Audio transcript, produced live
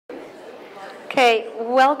Okay,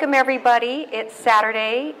 welcome everybody. It's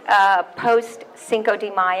Saturday, post Cinco de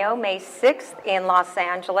Mayo, May 6th in Los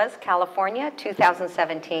Angeles, California,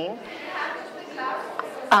 2017.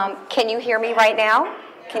 Can you hear me right now?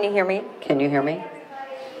 Can you hear me? Can you hear me?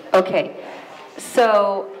 Okay,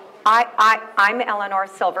 so I'm Elinor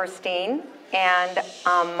Silverstein, and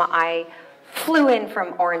I flew in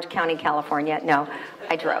from Orange County, California. No,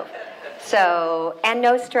 I drove. So, and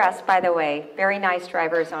no stress, by the way. Very nice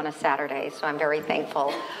drivers on a Saturday, so I'm very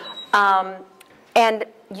thankful. And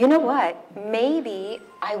you know what? Maybe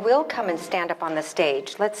I will come and stand up on the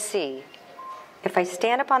stage. Let's see. If I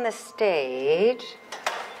stand up on the stage,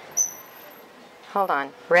 hold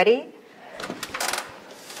on. Ready?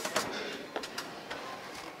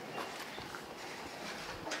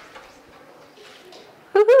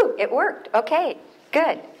 Woohoo! It worked. Okay,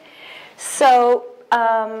 good. So,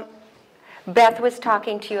 Beth was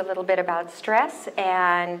talking to you a little bit about stress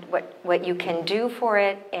and what you can do for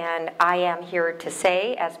it, and I am here to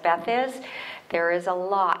say, as Beth is, there is a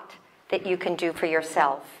lot that you can do for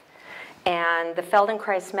yourself. And the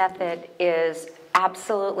Feldenkrais method is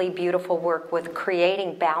absolutely beautiful work with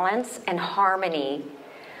creating balance and harmony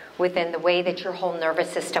within the way that your whole nervous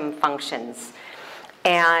system functions.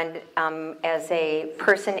 And as a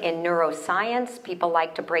person in neuroscience, people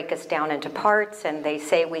like to break us down into parts, and they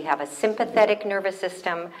say we have a sympathetic nervous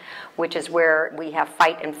system, which is where we have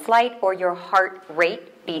fight and flight, or your heart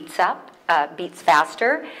rate beats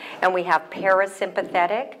faster, and we have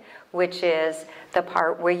parasympathetic, which is the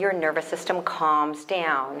part where your nervous system calms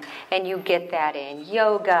down. And you get that in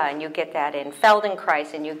yoga, and you get that in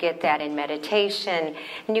Feldenkrais, and you get that in meditation,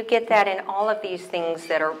 and you get that in all of these things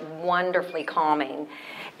that are wonderfully calming.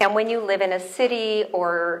 And when you live in a city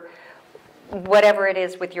or whatever it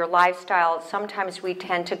is with your lifestyle, sometimes we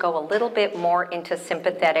tend to go a little bit more into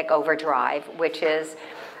sympathetic overdrive, which is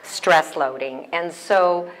stress loading. And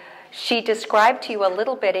so she described to you a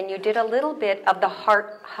little bit, and you did a little bit of the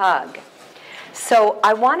heart hug. So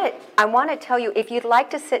I want to tell you, if you'd like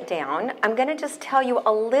to sit down, I'm going to just tell you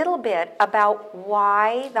a little bit about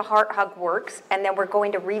why the heart hug works, and then we're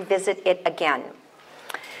going to revisit it again.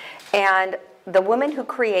 And the woman who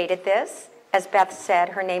created this, as Beth said,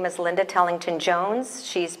 her name is Linda Tellington Jones.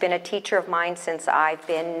 She's been a teacher of mine since I've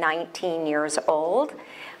been 19 years old.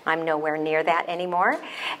 I'm nowhere near that anymore.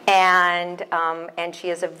 And she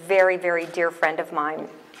is a very, very dear friend of mine.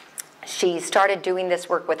 She started doing this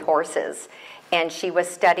work with horses, and she was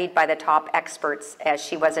studied by the top experts, as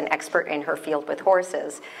she was an expert in her field with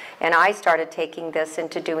horses. And I started taking this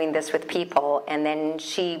into doing this with people, and then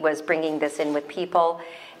she was bringing this in with people,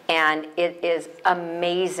 and it is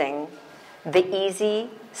amazing, the easy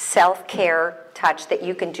self-care touch that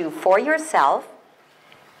you can do for yourself,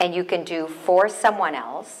 and you can do for someone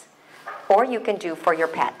else, or you can do for your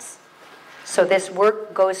pets. So this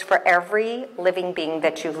work goes for every living being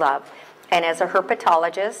that you love. And as a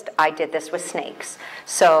herpetologist, I did this with snakes.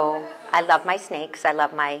 So I love my snakes, I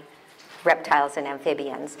love my reptiles and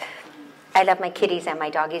amphibians. I love my kitties and my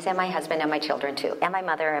doggies and my husband and my children too, and my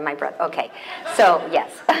mother and my brother. Okay, so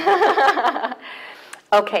yes.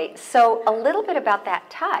 Okay, so a little bit about that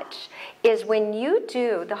touch is when you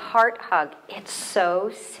do the heart hug, it's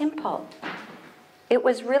so simple. It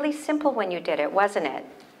was really simple when you did it, wasn't it?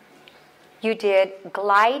 You did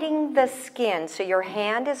gliding the skin, so your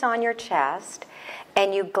hand is on your chest,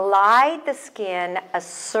 and you glide the skin a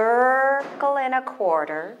circle and a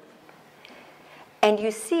quarter, and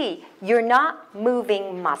you see, you're not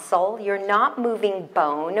moving muscle, you're not moving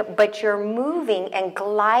bone, but you're moving and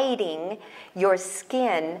gliding your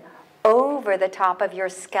skin over the top of your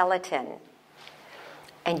skeleton.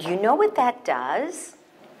 And you know what that does?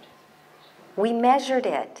 We measured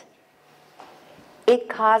it. It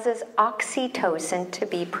causes oxytocin to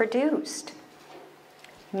be produced.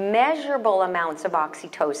 Measurable amounts of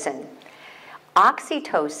oxytocin.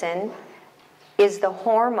 Oxytocin is the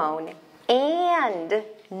hormone and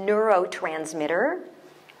neurotransmitter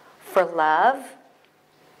for love,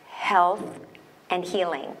 health, and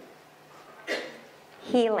healing.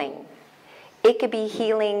 Healing. It could be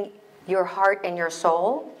healing your heart and your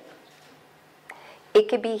soul. It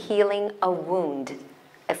could be healing a wound,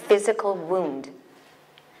 a physical wound.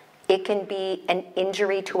 It can be an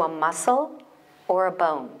injury to a muscle or a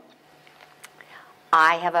bone.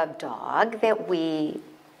 I have a dog that we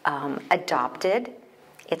adopted.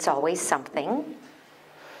 It's always something.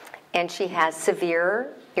 And she has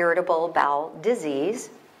severe irritable bowel disease,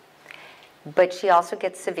 but she also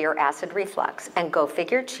gets severe acid reflux. And go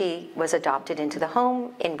figure, she was adopted into the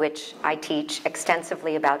home in which I teach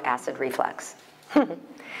extensively about acid reflux.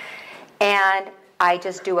 And I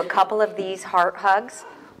just do a couple of these heart hugs,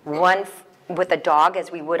 one with a dog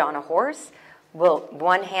as we would on a horse. We'll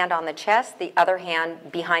one hand on the chest, the other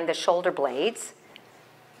hand behind the shoulder blades.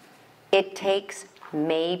 It takes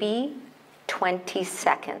maybe 20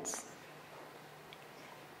 seconds.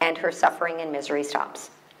 And her suffering and misery stops.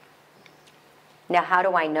 Now, how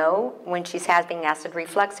do I know when she's having acid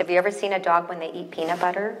reflux? Have you ever seen a dog when they eat peanut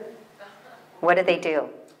butter? What do?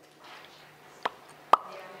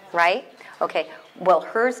 Right? Okay. Well,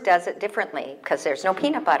 hers does it differently because there's no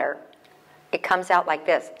peanut butter. It comes out like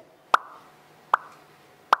this.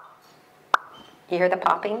 You hear the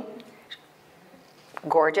popping?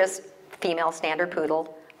 Gorgeous female standard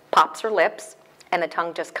poodle pops her lips and the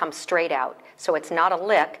tongue just comes straight out. So it's not a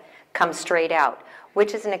lick, comes straight out,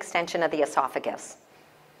 which is an extension of the esophagus.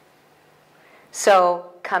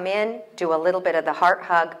 So come in, do a little bit of the heart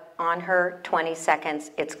hug on her, 20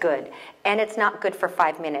 seconds, it's good. And it's not good for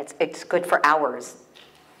 5 minutes, it's good for hours.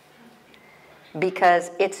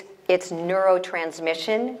 Because it's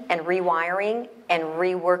neurotransmission and rewiring and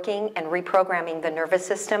reworking and reprogramming the nervous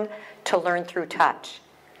system to learn through touch.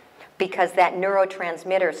 Because that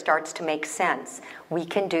neurotransmitter starts to make sense. We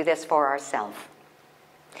can do this for ourselves.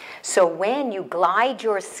 So when you glide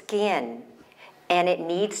your skin, and it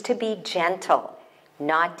needs to be gentle,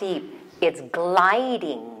 not deep, it's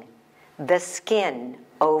gliding the skin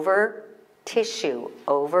over tissue,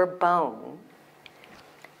 over bone,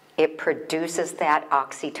 it produces that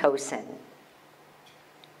oxytocin.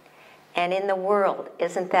 And in the world,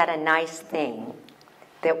 isn't that a nice thing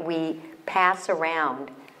that we pass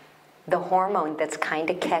around the hormone that's kind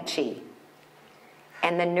of catchy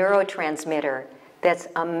and the neurotransmitter that's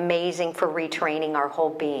amazing for retraining our whole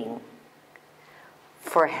being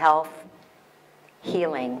for health,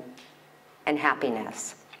 healing, and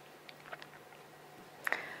happiness.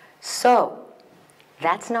 So,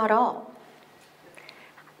 that's not all.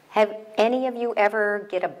 Have any of you ever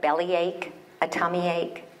get a belly ache, a tummy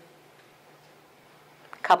ache?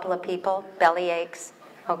 A couple of people, belly aches?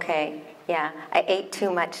 Okay, yeah. I ate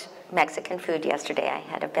too much Mexican food yesterday. I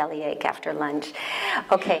had a belly ache after lunch.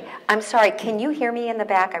 Okay, I'm sorry. Can you hear me in the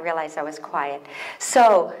back? I realized I was quiet.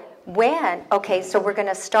 So so we're going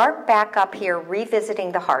to start back up here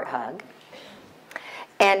revisiting the heart hug.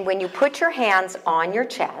 And when you put your hands on your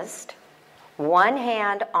chest, one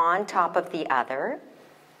hand on top of the other,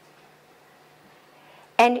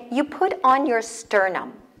 and you put on your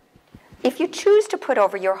sternum. If you choose to put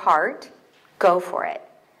over your heart, go for it.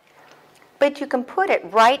 But you can put it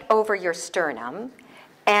right over your sternum,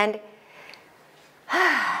 and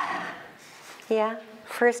yeah,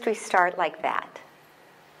 first we start like that.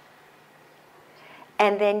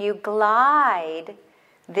 And then you glide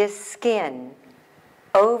this skin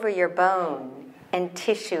over your bone and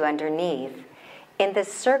tissue underneath in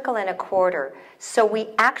this circle and a quarter. So we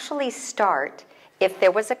actually start, if there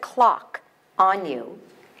was a clock on you,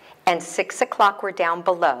 and 6 o'clock were down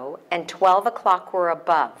below, and 12 o'clock were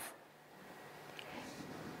above,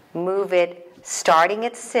 move it starting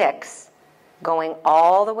at 6, going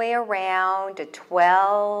all the way around to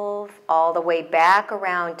 12, all the way back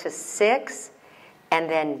around to 6, and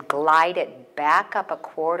then glide it back up a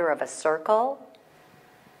quarter of a circle,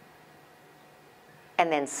 and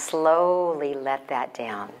then slowly let that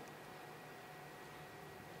down.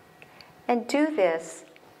 And do this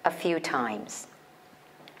a few times.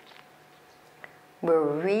 We're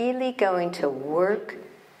really going to work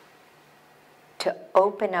to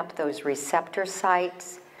open up those receptor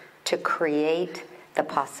sites to create the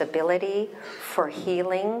possibility for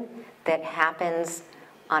healing that happens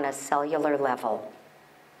on a cellular level.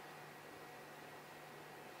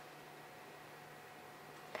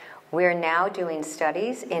 We're now doing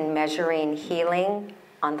studies in measuring healing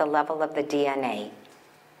on the level of the DNA,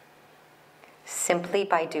 simply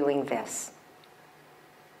by doing this.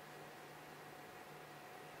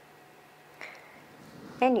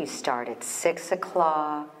 And you start at 6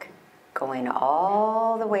 o'clock, going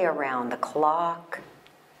all the way around the clock,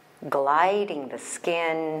 gliding the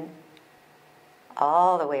skin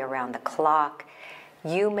all the way around the clock.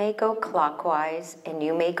 You may go clockwise and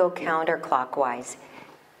you may go counterclockwise.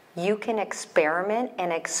 You can experiment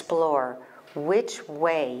and explore which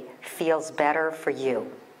way feels better for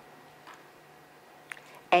you.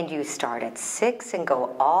 And you start at 6 and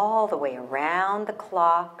go all the way around the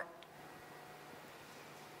clock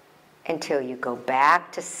until you go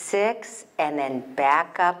back to 6 and then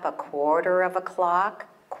back up a quarter of a clock,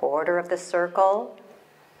 quarter of the circle,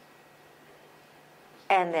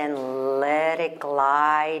 and then let it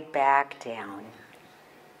glide back down.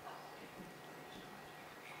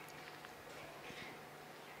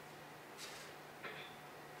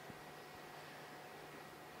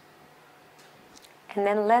 And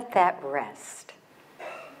then let that rest.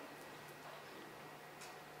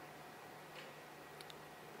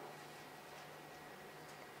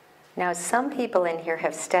 Now, some people in here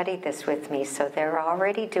have studied this with me, so they're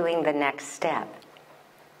already doing the next step.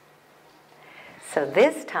 So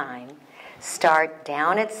this time, start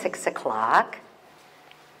down at 6 o'clock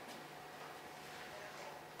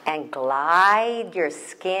and glide your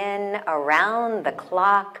skin around the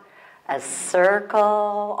clock, a circle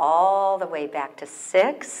all the way back to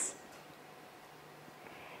 6.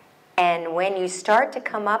 And when you start to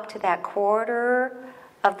come up to that quarter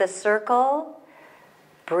of the circle,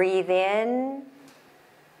 breathe in.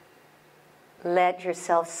 Let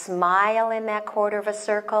yourself smile in that quarter of a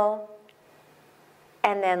circle.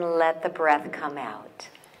 And then let the breath come out.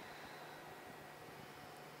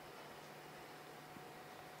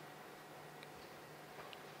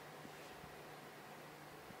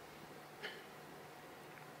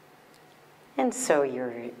 And so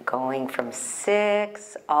you're going from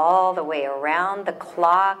 6 all the way around the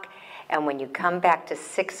clock. And when you come back to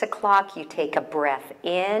 6 o'clock, you take a breath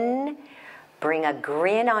in. Bring a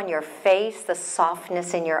grin on your face, the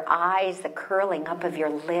softness in your eyes, the curling up of your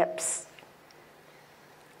lips.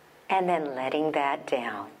 And then letting that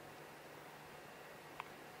down.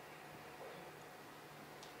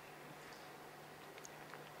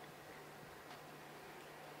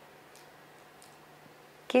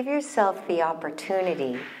 Give yourself the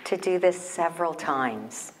opportunity to do this several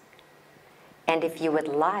times. And if you would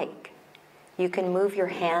like, you can move your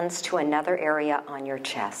hands to another area on your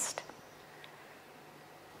chest.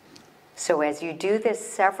 So as you do this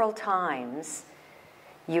several times,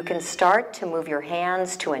 you can start to move your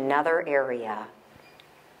hands to another area.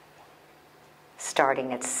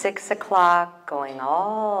 Starting at 6 o'clock, going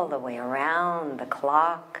all the way around the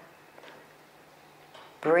clock.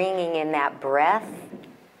 Bringing in that breath.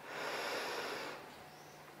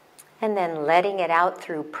 And then letting it out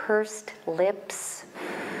through pursed lips.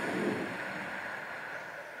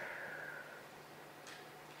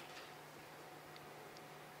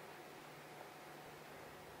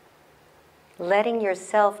 Letting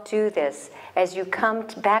yourself do this. As you come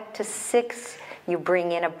back to 6, you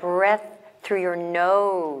bring in a breath through your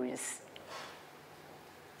nose.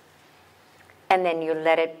 And then you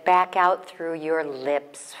let it back out through your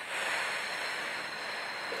lips.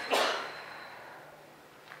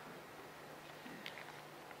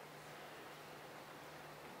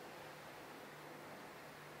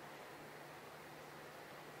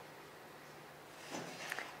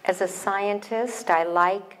 As a scientist, I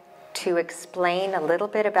like to explain a little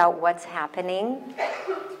bit about what's happening,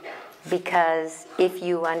 because if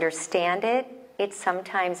you understand it, it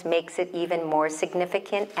sometimes makes it even more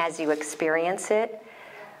significant as you experience it.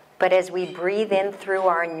 But as we breathe in through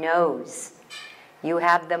our nose, you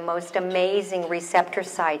have the most amazing receptor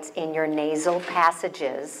sites in your nasal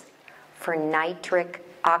passages for nitric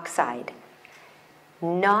oxide.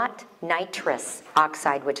 Not nitrous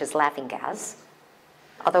oxide, which is laughing gas,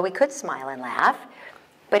 although we could smile and laugh,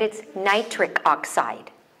 but it's nitric oxide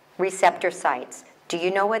receptor sites. Do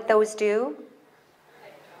you know what those do?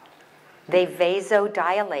 They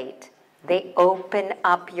vasodilate. They open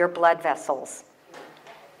up your blood vessels.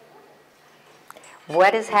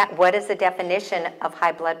 What is the definition of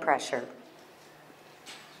high blood pressure?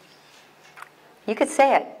 You could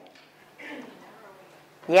say it.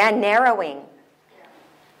 Yeah, narrowing,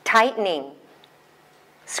 tightening,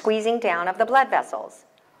 squeezing down of the blood vessels.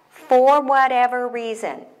 For whatever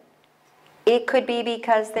reason. It could be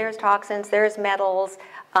because there's toxins, there's metals,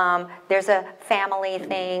 there's a family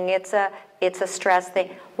thing, it's a stress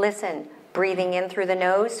thing. Listen, breathing in through the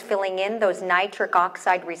nose, filling in those nitric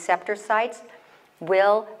oxide receptor sites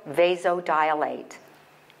will vasodilate.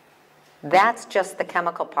 That's just the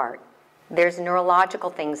chemical part. There's neurological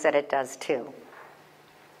things that it does too.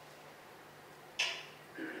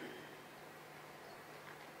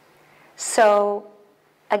 So,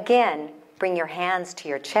 again, bring your hands to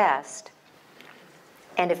your chest,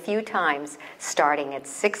 and a few times, starting at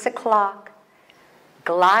 6 o'clock,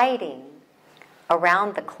 gliding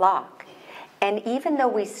around the clock. And even though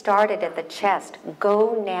we started at the chest,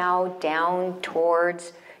 go now down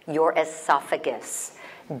towards your esophagus,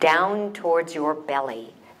 down towards your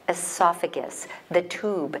belly. Esophagus, the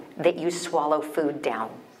tube that you swallow food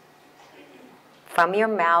down. From your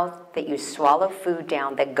mouth that you swallow food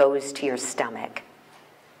down that goes to your stomach.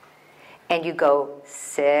 And you go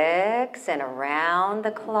 6 and around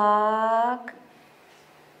the clock.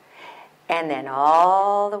 And then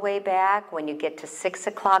all the way back. When you get to 6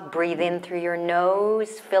 o'clock, breathe in through your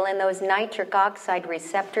nose. Fill in those nitric oxide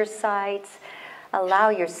receptor sites. Allow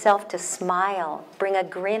yourself to smile. Bring a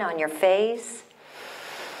grin on your face.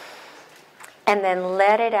 And then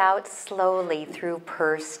let it out slowly through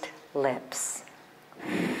pursed lips.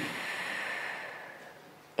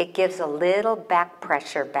 It gives a little back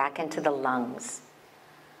pressure back into the lungs.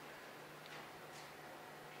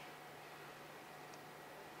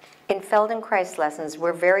 In Feldenkrais lessons,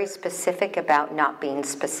 we're very specific about not being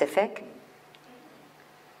specific.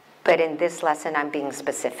 But in this lesson, I'm being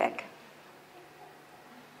specific.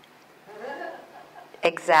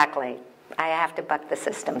 Exactly. I have to buck the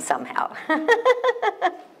system somehow.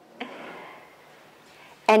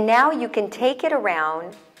 And now you can take it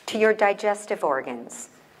around to your digestive organs.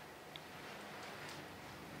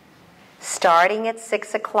 Starting at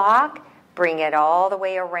 6 o'clock, bring it all the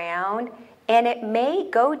way around. And it may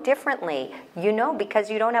go differently, you know, because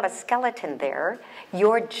you don't have a skeleton there.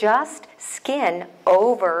 You're just skin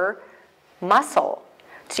over muscle.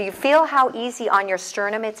 So you feel how easy on your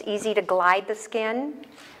sternum it's easy to glide the skin?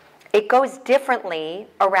 It goes differently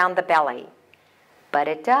around the belly, but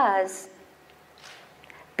it does.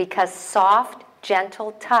 Because soft,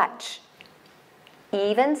 gentle touch,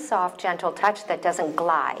 even soft, gentle touch that doesn't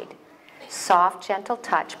glide, soft, gentle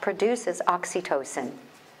touch produces oxytocin,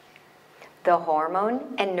 the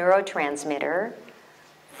hormone and neurotransmitter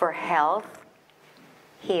for health,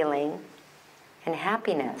 healing, and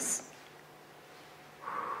happiness.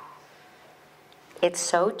 It's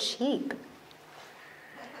so cheap.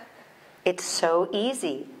 It's so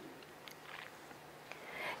easy.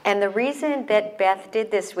 And the reason that Beth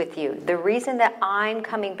did this with you, the reason that I'm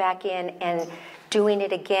coming back in and doing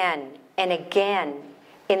it again and again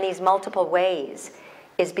in these multiple ways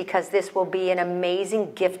is because this will be an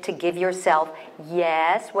amazing gift to give yourself,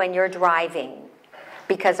 yes, when you're driving.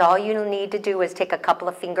 Because all you need to do is take a couple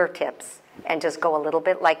of fingertips and just go a little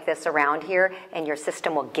bit like this around here, and your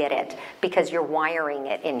system will get it because you're wiring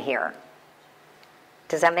it in here.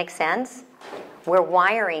 Does that make sense? We're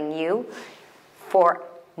wiring you for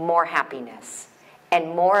more happiness and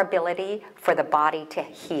more ability for the body to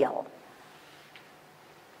heal.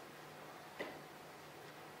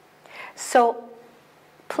 So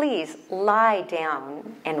please lie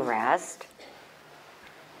down and rest.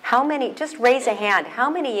 How many, just raise a hand, how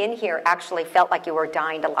many in here actually felt like you were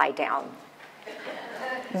dying to lie down?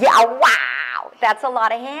 Yeah, wow, that's a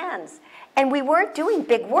lot of hands. And we weren't doing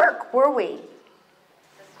big work, were we?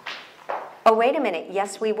 Oh, wait a minute,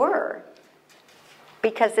 yes we were.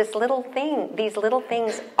 Because these little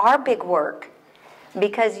things are big work.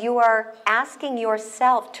 Because you are asking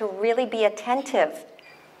yourself to really be attentive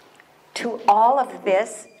to all of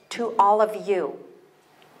this, to all of you,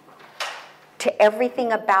 to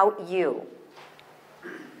everything about you.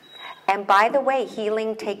 And by the way,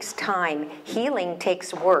 healing takes time. Healing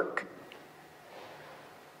takes work.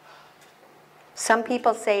 Some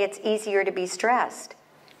people say it's easier to be stressed.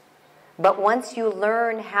 But once you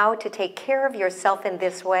learn how to take care of yourself in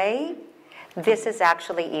this way, this is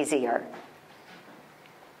actually easier.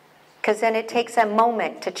 Because then it takes a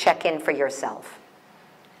moment to check in for yourself.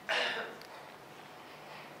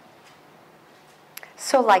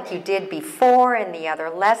 So like you did before in the other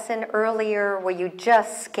lesson earlier, where you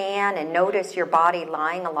just scan and notice your body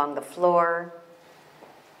lying along the floor.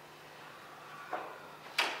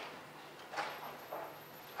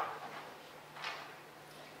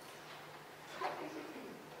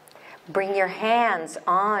 Bring your hands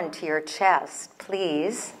onto your chest,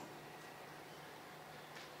 please.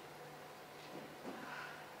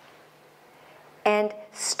 And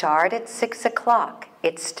start at 6 o'clock.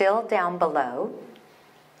 It's still down below.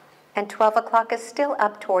 And 12 o'clock is still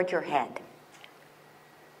up toward your head.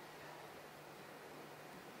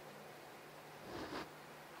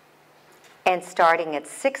 And starting at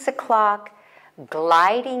 6 o'clock,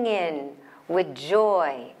 gliding in with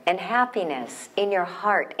joy and happiness in your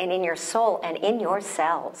heart and in your soul and in your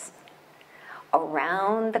cells.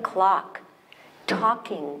 Around the clock,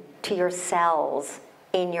 talking to your cells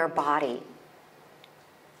in your body.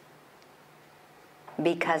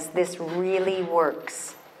 Because this really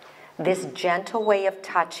works. This gentle way of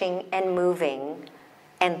touching and moving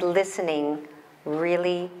and listening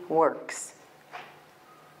really works.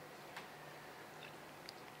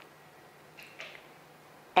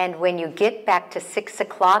 And when you get back to 6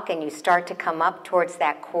 o'clock and you start to come up towards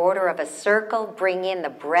that quarter of a circle, bring in the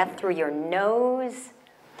breath through your nose,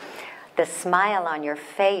 the smile on your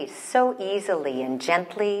face so easily and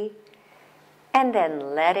gently, and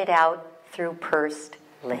then let it out through pursed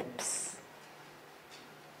lips.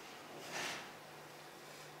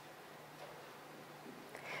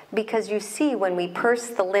 Because you see, when we purse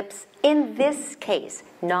the lips, in this case,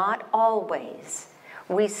 not always,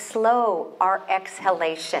 we slow our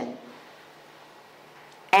exhalation.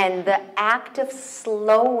 And the act of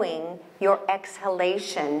slowing your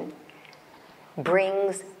exhalation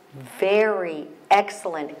brings very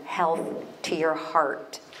excellent health to your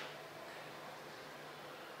heart.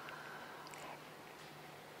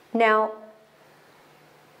 Now,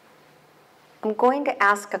 I'm going to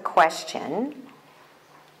ask a question.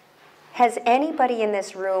 Has anybody in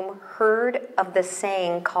this room heard of the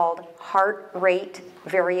saying called heart rate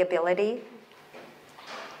variability?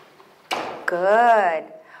 Good.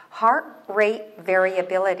 Heart rate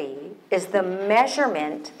variability is the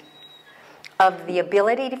measurement of the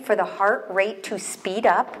ability for the heart rate to speed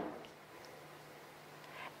up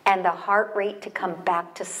and the heart rate to come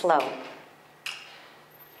back to slow.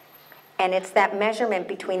 And it's that measurement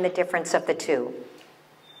between the difference of the two.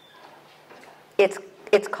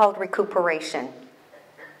 It's called recuperation.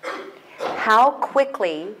 How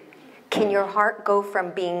quickly can your heart go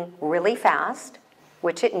from being really fast,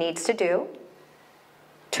 which it needs to do,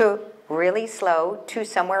 to really slow, to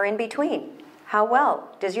somewhere in between? How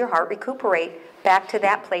well does your heart recuperate back to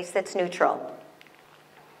that place that's neutral?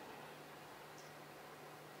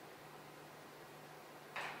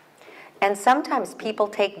 And sometimes people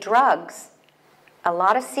take drugs. A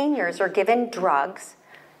lot of seniors are given drugs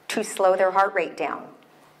to slow their heart rate down.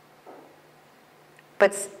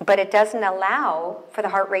 But it doesn't allow for the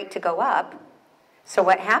heart rate to go up. So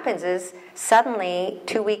what happens is suddenly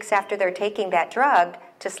 2 weeks after they're taking that drug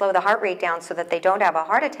to slow the heart rate down so that they don't have a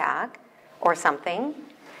heart attack or something,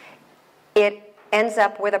 it ends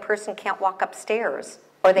up where the person can't walk upstairs,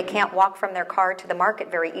 or they can't walk from their car to the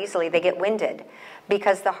market very easily. They get winded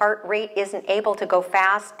because the heart rate isn't able to go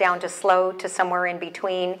fast down to slow to somewhere in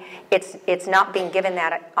between. It's not being given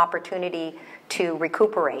that opportunity to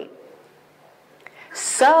recuperate.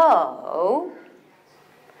 So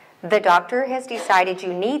the doctor has decided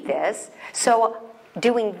you need this. So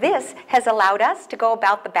doing this has allowed us to go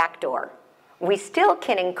about the back door. We still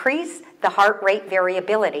can increase the heart rate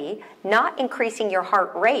variability, not increasing your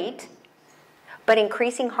heart rate, but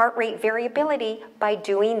increasing heart rate variability by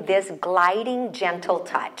doing this gliding, gentle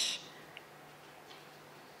touch.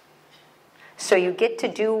 So you get to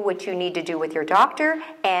do what you need to do with your doctor,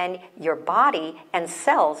 and your body and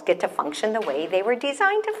cells get to function the way they were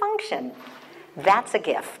designed to function. That's a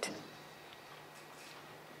gift.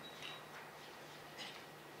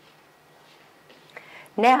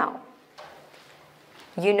 Now,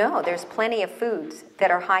 you know there's plenty of foods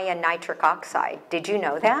that are high in nitric oxide. Did you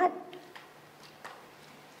know that?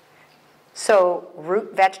 So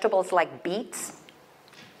root vegetables like beets,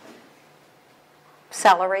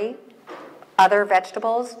 celery, other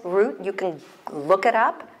vegetables, root, you can look it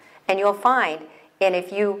up and you'll find, and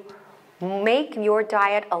if you make your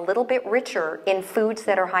diet a little bit richer in foods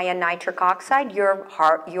that are high in nitric oxide,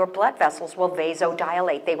 your blood vessels will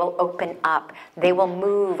vasodilate. They will open up. They will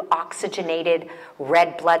move oxygenated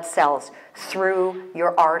red blood cells through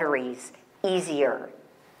your arteries easier.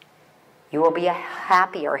 You will be a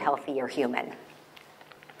happier, healthier human.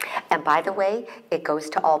 And by the way, it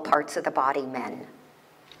goes to all parts of the body, men.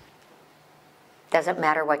 Doesn't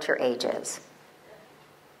matter what your age is.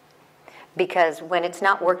 Because when it's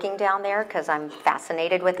not working down there, because I'm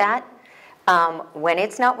fascinated with that, when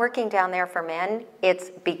it's not working down there for men, it's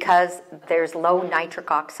because there's low nitric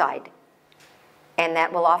oxide. And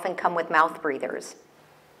that will often come with mouth breathers.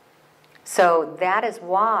 So that is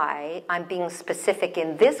why I'm being specific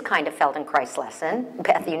in this kind of Feldenkrais lesson.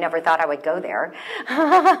 Beth, you never thought I would go there.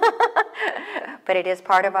 But it is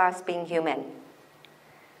part of us being human.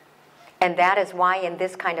 And that is why in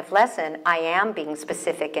this kind of lesson, I am being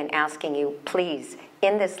specific and asking you, please,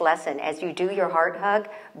 in this lesson, as you do your heart hug,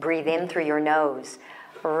 breathe in through your nose.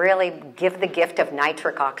 Really give the gift of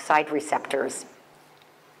nitric oxide receptors.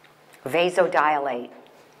 Vasodilate.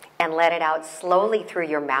 And let it out slowly through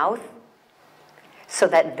your mouth so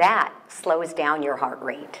that that slows down your heart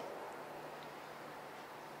rate.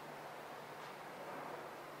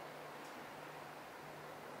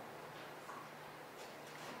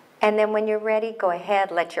 And then when you're ready, go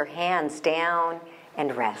ahead, let your hands down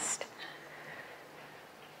and rest.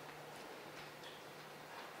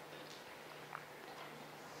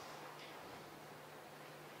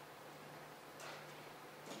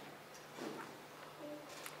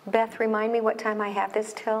 Beth, remind me what time I have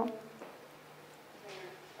this till?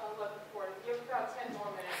 11:40. You have about 10 more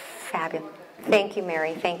minutes. Fabulous. Thank you,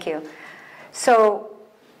 Mary. Thank you. So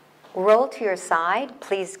roll to your side.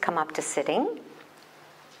 Please come up to sitting.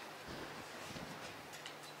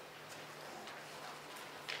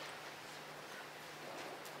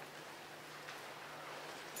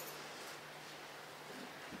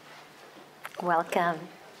 Welcome.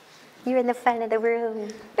 You're in the front of the room.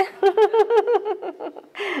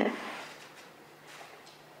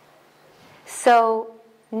 So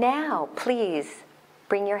now, please,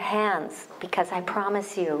 bring your hands, because I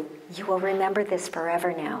promise you, you will remember this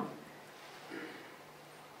forever now.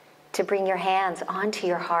 To bring your hands onto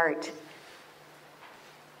your heart.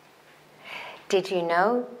 Did you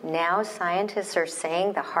know now scientists are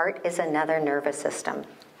saying the heart is another nervous system?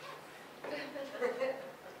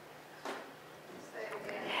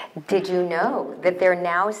 Did you know that they're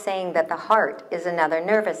now saying that the heart is another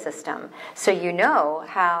nervous system? So you know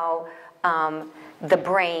how the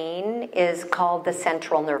brain is called the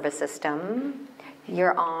central nervous system.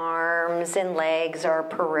 Your arms and legs are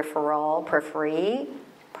periphery,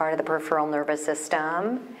 part of the peripheral nervous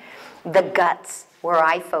system. The guts, where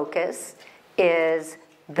I focus, is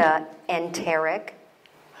the enteric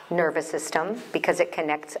nervous system because it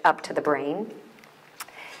connects up to the brain.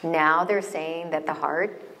 Now they're saying that the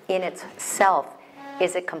heart in itself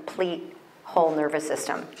is a complete whole nervous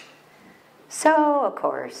system. So, of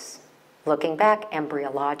course, looking back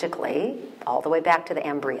embryologically, all the way back to the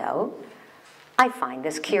embryo, I find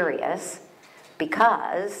this curious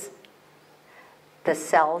because the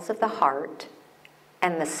cells of the heart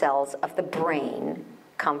and the cells of the brain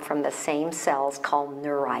come from the same cells called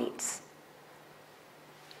neurites.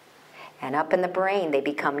 And up in the brain, they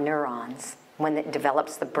become neurons when it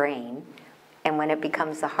develops the brain. And when it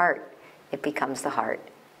becomes the heart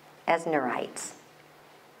as neurites.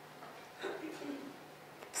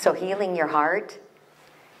 So healing your heart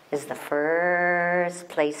is the first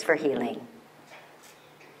place for healing.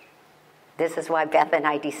 This is why Beth and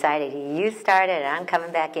I decided, you started and I'm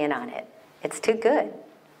coming back in on it. It's too good.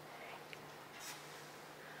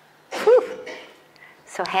 Whew.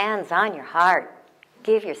 So hands on your heart.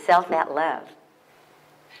 Give yourself that love.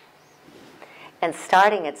 And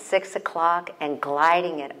starting at 6 o'clock and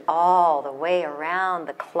gliding it all the way around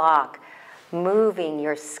the clock, moving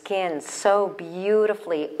your skin so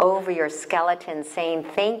beautifully over your skeleton, saying,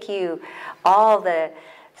 thank you, all the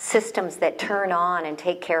systems that turn on and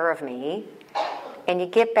take care of me. And you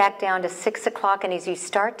get back down to 6 o'clock, and as you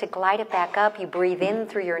start to glide it back up, you breathe in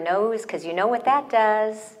through your nose, because you know what that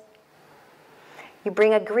does. You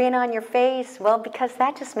bring a grin on your face, well, because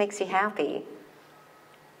that just makes you happy.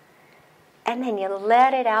 And then you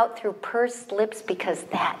let it out through pursed lips because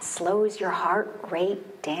that slows your heart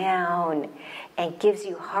rate down and gives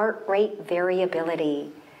you heart rate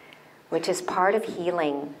variability, which is part of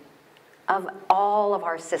healing of all of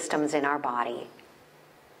our systems in our body.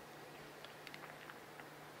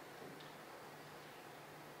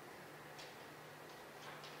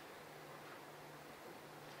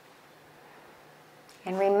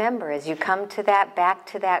 And remember, as you come to that, back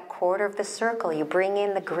to that quarter of the circle, you bring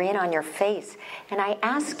in the grin on your face. And I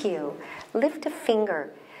ask you, lift a finger.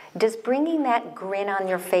 Does bringing that grin on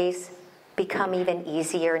your face become even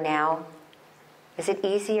easier now? Is it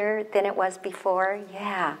easier than it was before?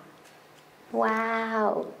 Yeah.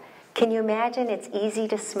 Wow. Can you imagine? It's easy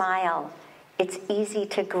to smile. It's easy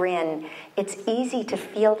to grin. It's easy to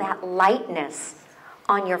feel that lightness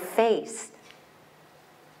on your face.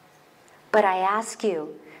 But I ask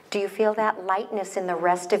you, do you feel that lightness in the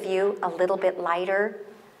rest of you a little bit lighter?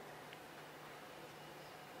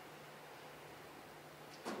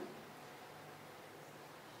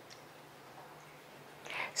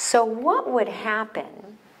 So what would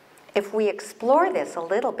happen if we explore this a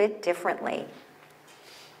little bit differently?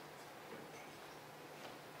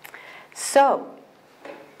 So,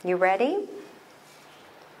 you ready?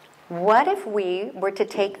 What if we were to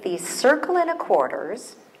take these circle and a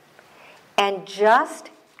quarters and just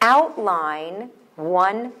outline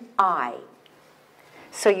one eye?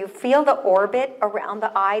 So you feel the orbit around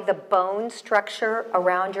the eye, the bone structure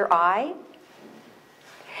around your eye.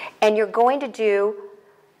 And you're going to do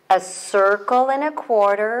a circle and a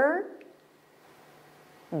quarter,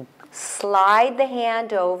 slide the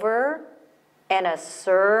hand over, and a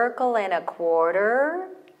circle and a quarter,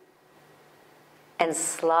 and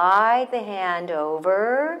slide the hand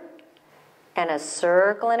over, and a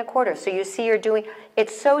circle and a quarter. So you see you're doing,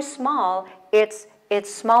 it's so small, it's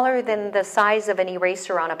smaller than the size of an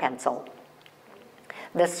eraser on a pencil.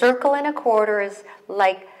 The circle and a quarter is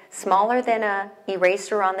like smaller than an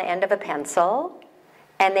eraser on the end of a pencil.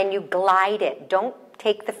 And then you glide it. Don't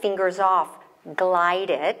take the fingers off.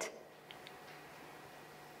 Glide it.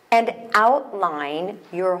 And outline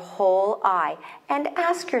your whole eye. And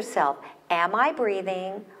ask yourself, am I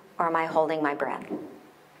breathing or am I holding my breath?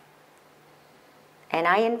 And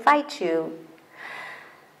I invite you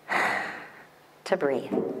to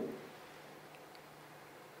breathe.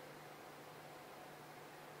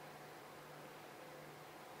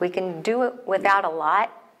 We can do it without a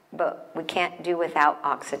lot, but we can't do without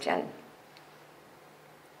oxygen.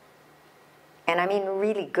 And I mean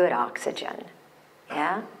really good oxygen,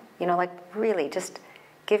 yeah? You know, like really just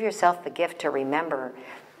give yourself the gift to remember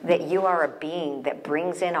that you are a being that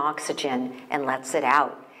brings in oxygen and lets it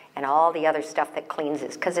out, and all the other stuff that cleans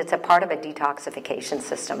it, because it's a part of a detoxification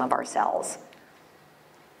system of our cells.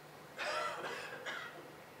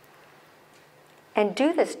 And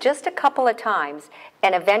do this just a couple of times,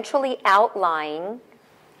 and eventually outlining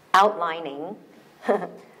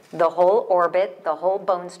the whole orbit, the whole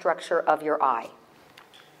bone structure of your eye.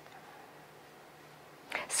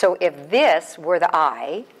 So if this were the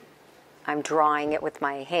eye, I'm drawing it with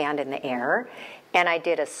my hand in the air, and I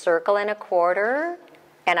did a circle and a quarter,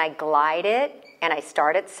 and I glide it, and I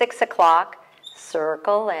start at 6 o'clock,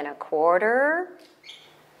 circle and a quarter,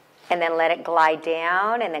 and then let it glide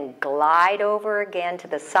down, and then glide over again to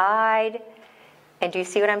the side. And do you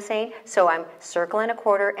see what I'm saying? So I'm circle and a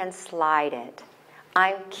quarter and slide it.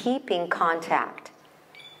 I'm keeping contact,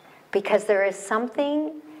 because there is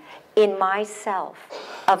something in myself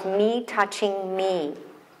of me touching me,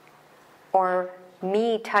 or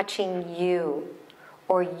me touching you,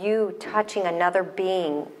 or you touching another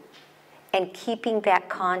being, and keeping that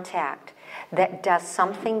contact that does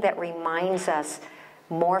something that reminds us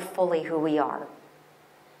more fully who we are.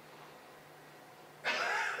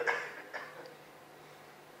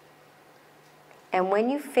 And when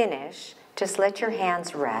you finish, just let your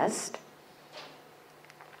hands rest.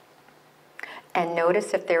 And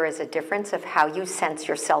notice if there is a difference of how you sense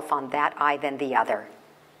yourself on that eye than the other.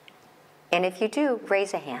 And if you do,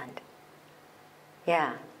 raise a hand.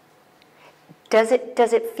 Yeah. Does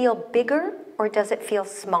it feel bigger or does it feel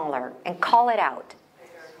smaller? And call it out.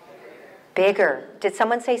 Bigger. Did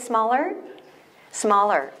someone say smaller?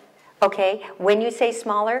 Smaller. Okay. When you say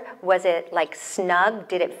smaller, was it like snug?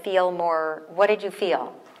 Did it feel more? What did you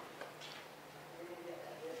feel?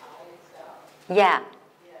 Yeah.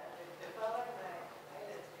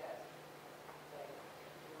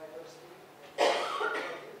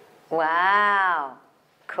 Wow,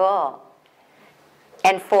 cool.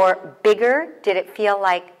 And for bigger, did it feel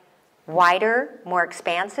like wider, more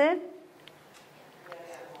expansive?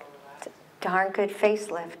 It's a darn good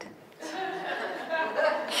facelift.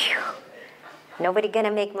 Nobody gonna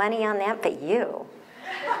make money on that but you.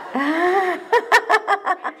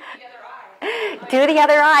 Do the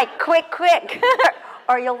other eye, quick, quick.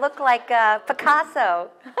 Or you'll look like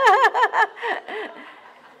Picasso.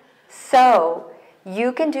 So,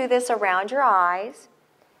 you can do this around your eyes,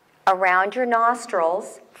 around your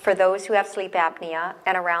nostrils, for those who have sleep apnea,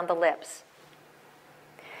 and around the lips.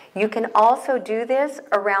 You can also do this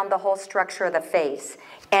around the whole structure of the face.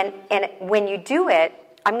 And when you do it,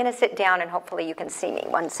 I'm going to sit down and hopefully you can see me.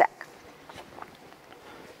 One sec.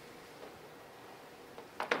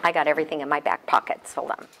 I got everything in my back pockets.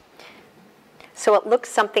 Hold on. So it looks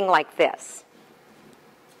something like this.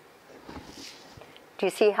 Do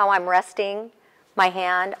you see how I'm resting my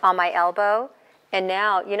hand on my elbow? And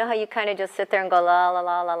now, you know how you kind of just sit there and go la la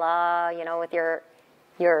la la la, you know, with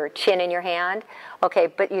your chin in your hand? Okay,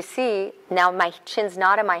 but you see, now my chin's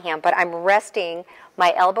not in my hand, but I'm resting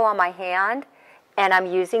my elbow on my hand, and I'm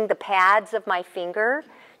using the pads of my finger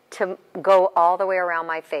to go all the way around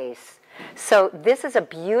my face. So this is a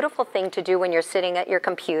beautiful thing to do when you're sitting at your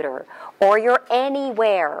computer or you're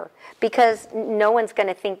anywhere, because no one's going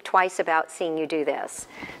to think twice about seeing you do this.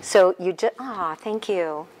 So you just, thank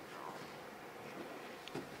you.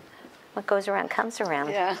 What goes around comes around.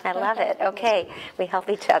 Yeah. I love it. Okay, we help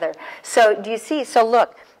each other. So do you see? So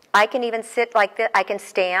look, I can even sit like this. I can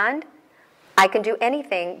stand. I can do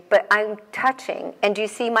anything, but I'm touching. And do you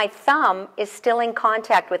see my thumb is still in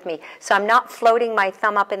contact with me? So I'm not floating my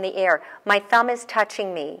thumb up in the air. My thumb is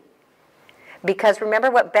touching me. Because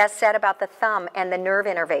remember what Beth said about the thumb and the nerve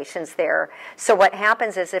innervations there. So what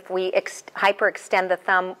happens is if we hyperextend the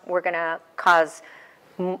thumb, we're going to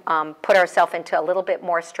put ourselves into a little bit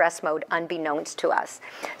more stress mode unbeknownst to us.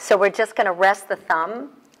 So we're just going to rest the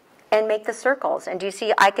thumb and make the circles. And do you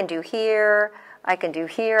see I can do here, I can do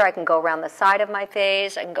here, I can go around the side of my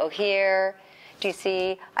face, I can go here. Do you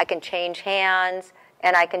see? I can change hands,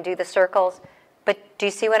 and I can do the circles. But do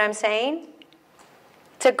you see what I'm saying?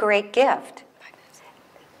 It's a great gift.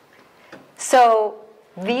 So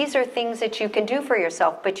these are things that you can do for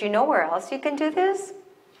yourself, but you know where else you can do this?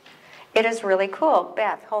 It is really cool.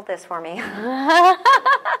 Beth, hold this for me.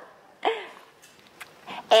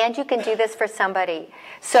 And you can do this for somebody.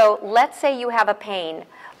 So let's say you have a pain.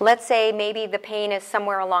 Let's say maybe the pain is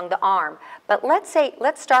somewhere along the arm. But let's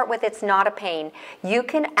start with it's not a pain. You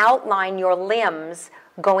can outline your limbs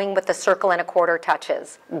going with the circle and a quarter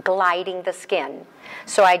touches, gliding the skin.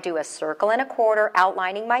 So I do a circle and a quarter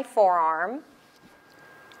outlining my forearm,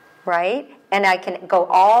 right? And I can go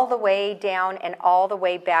all the way down and all the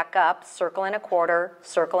way back up, circle and a quarter,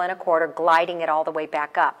 gliding it all the way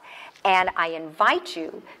back up. And I invite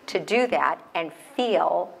you to do that and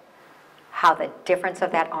feel how the difference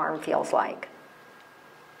of that arm feels like.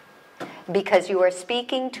 Because you are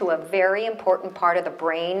speaking to a very important part of the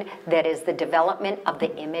brain that is the development of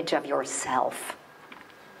the image of yourself.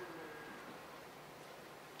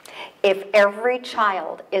 If every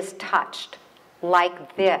child is touched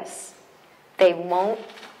like this, it'll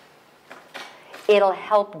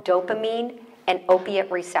help dopamine and opiate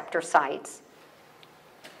receptor sites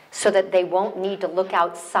so that they won't need to look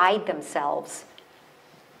outside themselves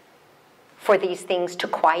for these things to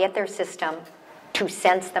quiet their system, to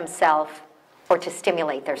sense themselves, or to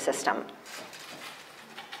stimulate their system.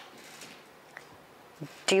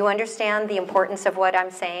 Do you understand the importance of what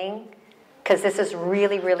I'm saying? Because this is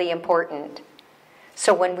really, really important.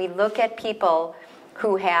 So when we look at people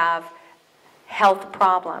who have health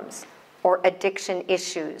problems or addiction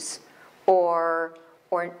issues or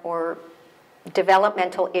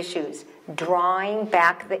developmental issues, drawing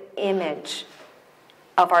back the image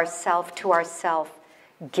of ourself to ourself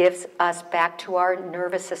gives us back to our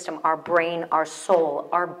nervous system, our brain, our soul,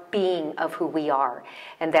 our being of who we are.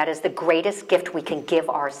 And that is the greatest gift we can give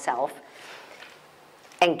ourselves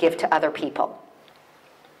and give to other people.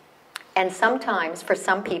 And sometimes, for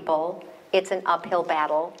some people, it's an uphill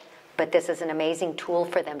battle, but this is an amazing tool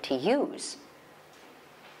for them to use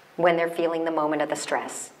when they're feeling the moment of the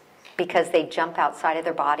stress, because they jump outside of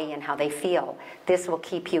their body and how they feel. This will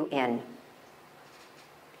keep you in.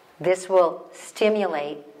 This will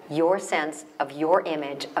stimulate your sense of your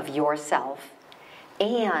image of yourself,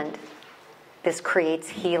 and this creates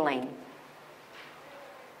healing.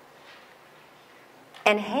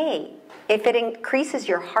 And hey, if it increases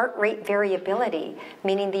your heart rate variability,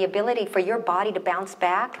 meaning the ability for your body to bounce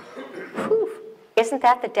back, whew, isn't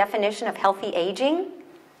that the definition of healthy aging?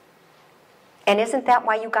 And isn't that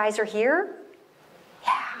why you guys are here?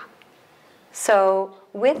 Yeah. So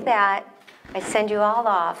with that, I send you all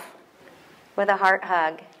off with a heart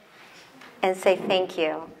hug and say thank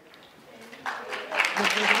you.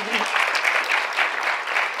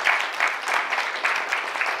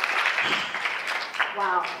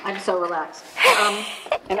 Wow, I'm so relaxed.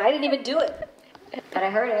 And I didn't even do it, but I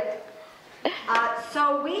heard it.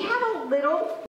 So we have a little